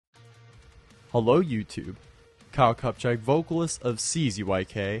Hello YouTube, Kyle Kupczyk, vocalist of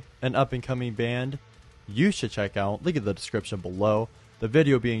CZYK, an up-and-coming band you should check out. Link in the description below. The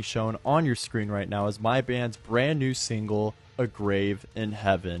video being shown on your screen right now is my band's brand new single, A Grave in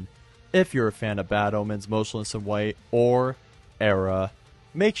Heaven. If you're a fan of Bad Omens, Motionless in White, or ERRA,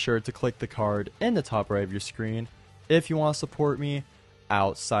 make sure to click the card in the top right of your screen if you want to support me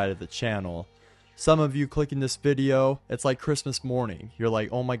outside of the channel. Some of you clicking this video, it's like Christmas morning. You're like,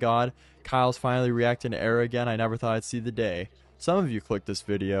 oh my god, Kyle's finally reacting to ERRA again. I never thought I'd see the day. Some of you click this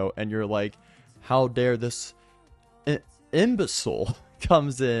video and you're like, how dare this imbecile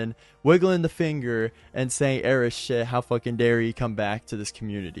comes in, wiggling the finger and saying ERRA shit, how fucking dare he come back to this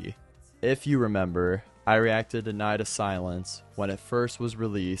community. If you remember, I reacted to Night of Silence when it first was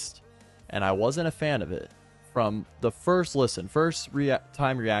released, and I wasn't a fan of it from the first listen,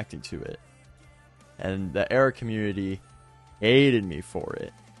 time reacting to it. And the ERRA community hated me for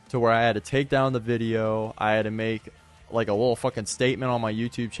it, to where I had to take down the video. I had to make like a little fucking statement on my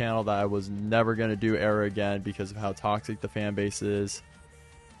YouTube channel that I was never going to do ERRA again because of how toxic the fan base is.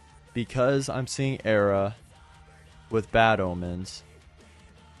 Because I'm seeing ERRA with Bad Omens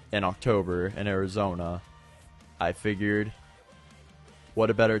in October in Arizona, I figured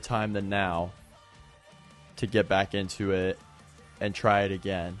what a better time than now to get back into it and try it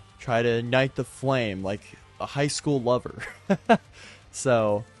again. Try to ignite the flame like a high school lover.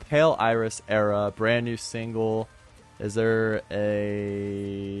 So, Pale Iris ERRA, brand new single. Is there a...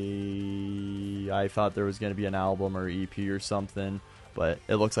 I thought there was going to be an album or EP or something, but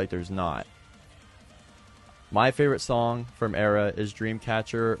it looks like there's not. My favorite song from ERRA is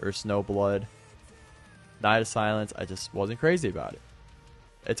Dreamcatcher or Snowblood. Night of Silence, I just wasn't crazy about it.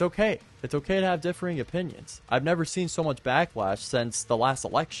 It's okay. It's okay to have differing opinions. I've never seen so much backlash since the last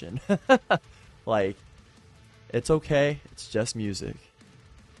election. Like, it's okay. It's just music.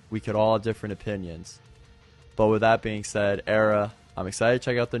 We could all have different opinions. But with that being said, ERRA, I'm excited to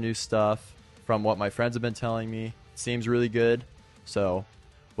check out the new stuff. From what my friends have been telling me, it seems really good. So,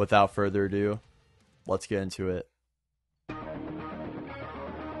 without further ado, let's get into it.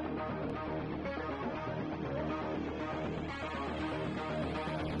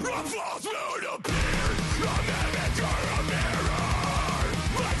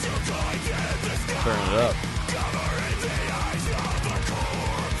 Turn it up.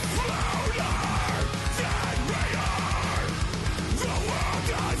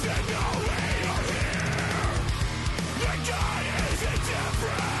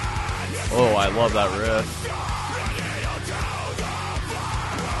 Oh, I love that riff.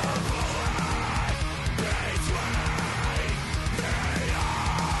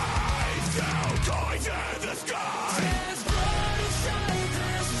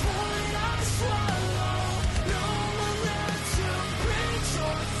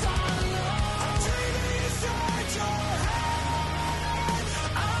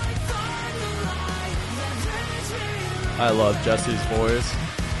 I love Jesse's voice.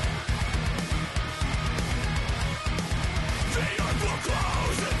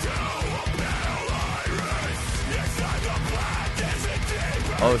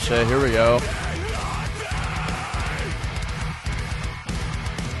 Oh shit, here we go.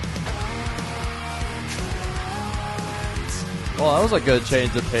 Well, that was a good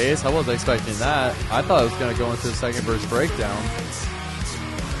change of pace. I wasn't expecting that. I thought it was going to go into the second verse breakdown.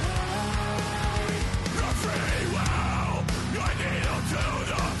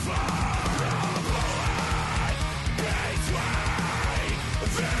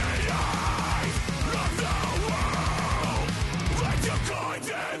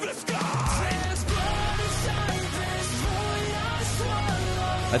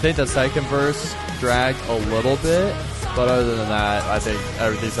 I think the second verse dragged a little bit, but other than that, I think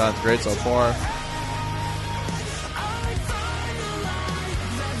everything sounds great so far.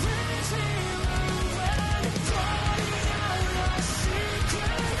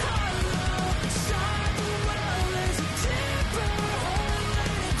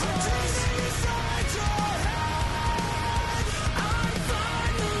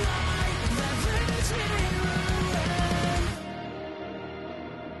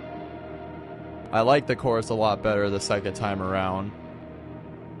 I like the chorus a lot better the second time around.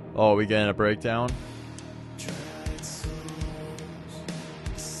 Oh, we getting a breakdown?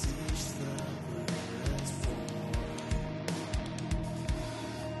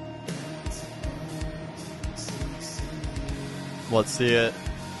 Let's see it.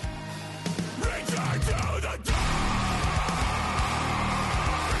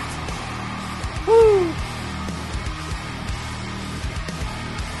 Woo!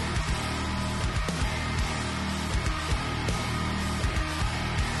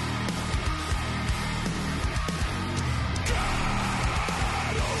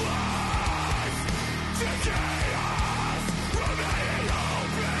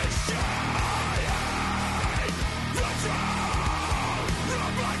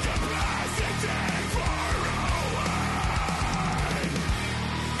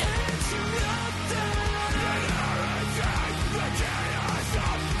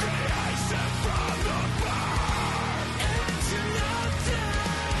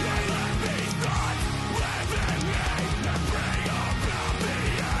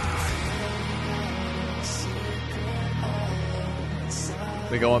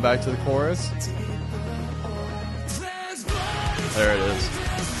 We going back to the chorus? There it is.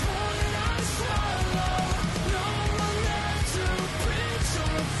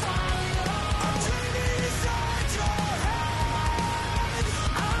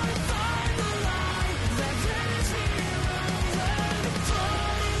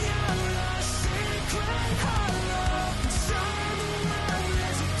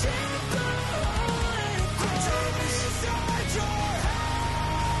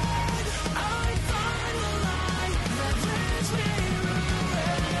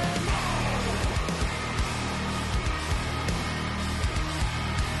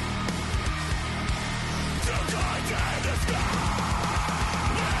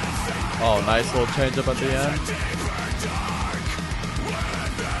 Oh, nice little change up at the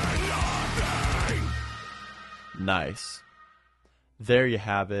end. Nice. There you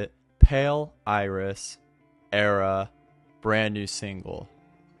have it. Pale Iris, ERRA, brand new single.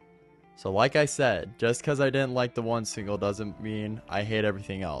 So like I said, just because I didn't like the one single doesn't mean I hate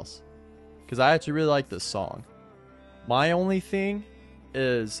everything else. Because I actually really like this song. My only thing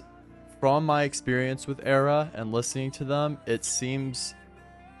is, from my experience with ERRA and listening to them, it seems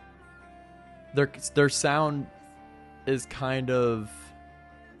their sound is kind of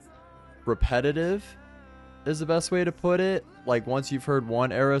repetitive, is the best way to put it. Like, once you've heard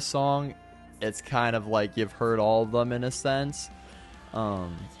one ERRA song, it's kind of like you've heard all of them in a sense.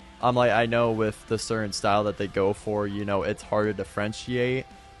 I know with the certain style that they go for, you know, it's hard to differentiate,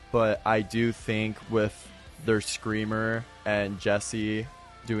 but I do think with their screamer and Jesse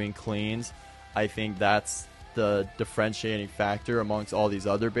doing cleans, I think that's the differentiating factor amongst all these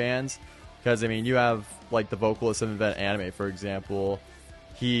other bands. Because, I mean, you have, like, the vocalist of Event Anime, for example.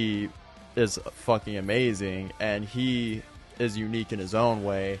 He is fucking amazing, and he is unique in his own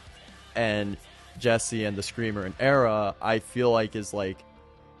way. And Jesse and the Screamer and ERRA, I feel like, is, like,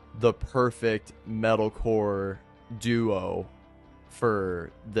 the perfect metalcore duo for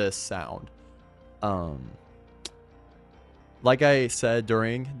this sound. Like I said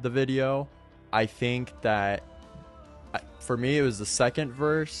during the video, I think that, for me, it was the second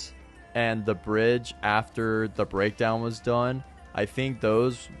verse and the bridge after the breakdown was done. I think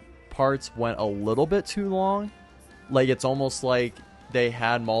those parts went a little bit too long. Like, it's almost like they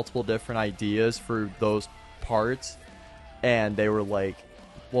had multiple different ideas for those parts, and they were like,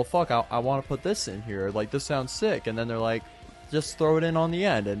 well, fuck, I want to put this in here. Like, this sounds sick. And then they're like, just throw it in on the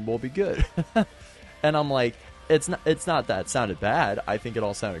end and we'll be good. And I'm like, it's not that it sounded bad. I think it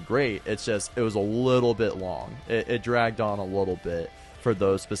all sounded great. It's just, it was a little bit long. It dragged on a little bit for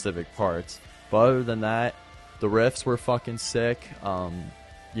those specific parts. But other than that, the riffs were fucking sick.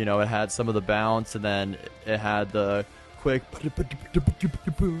 You know, it had some of the bounce, and then it had the quick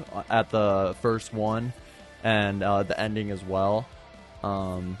at the first one, and the ending as well.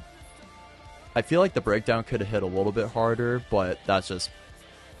 I feel like the breakdown could have hit a little bit harder, but that's just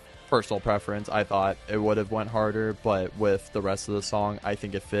personal preference. I thought it would have went harder, but with the rest of the song, I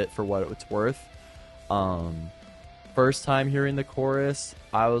think it fit for what it's worth. First time hearing the chorus,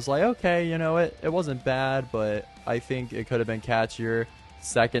 I was like, okay, you know, it wasn't bad, but I think it could have been catchier.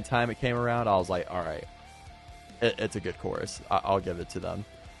 Second time it came around, I was like, all right, it's a good chorus. I'll give it to them.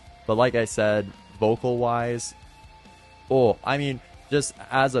 But like I said, vocal-wise, I mean, just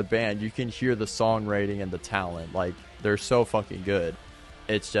as a band, you can hear the songwriting and the talent. Like, they're so fucking good.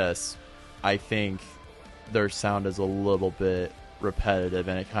 It's just, I think their sound is a little bit repetitive,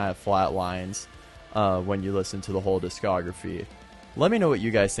 and it kind of flatlines when you listen to the whole discography. Let me know what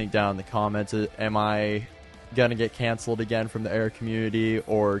you guys think down in the comments. Am I gonna get canceled again from the ERRA community,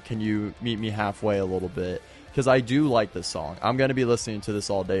 or can you meet me halfway a little bit? Because I do like this song. I'm gonna be listening to this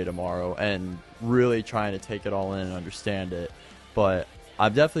all day tomorrow and really trying to take it all in and understand it. But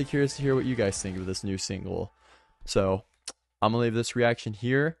I'm definitely curious to hear what you guys think of this new single. So I'm gonna leave this reaction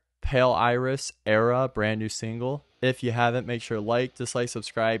here. Pale Iris, ERRA, brand new single. If you haven't, make sure to like, dislike,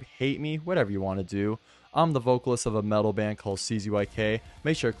 subscribe, hate me, whatever you want to do. I'm the vocalist of a metal band called CZYK.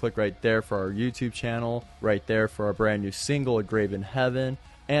 Make sure to click right there for our YouTube channel, right there for our brand new single, A Grave in Heaven,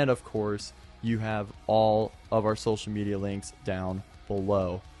 and of course, you have all of our social media links down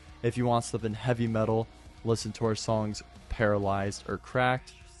below. If you want something heavy metal, listen to our songs Paralyzed or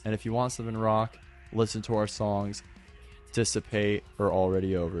Cracked, and if you want something rock, listen to our songs Dissipate or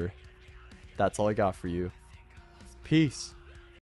Already Over. That's all I got for you. Peace.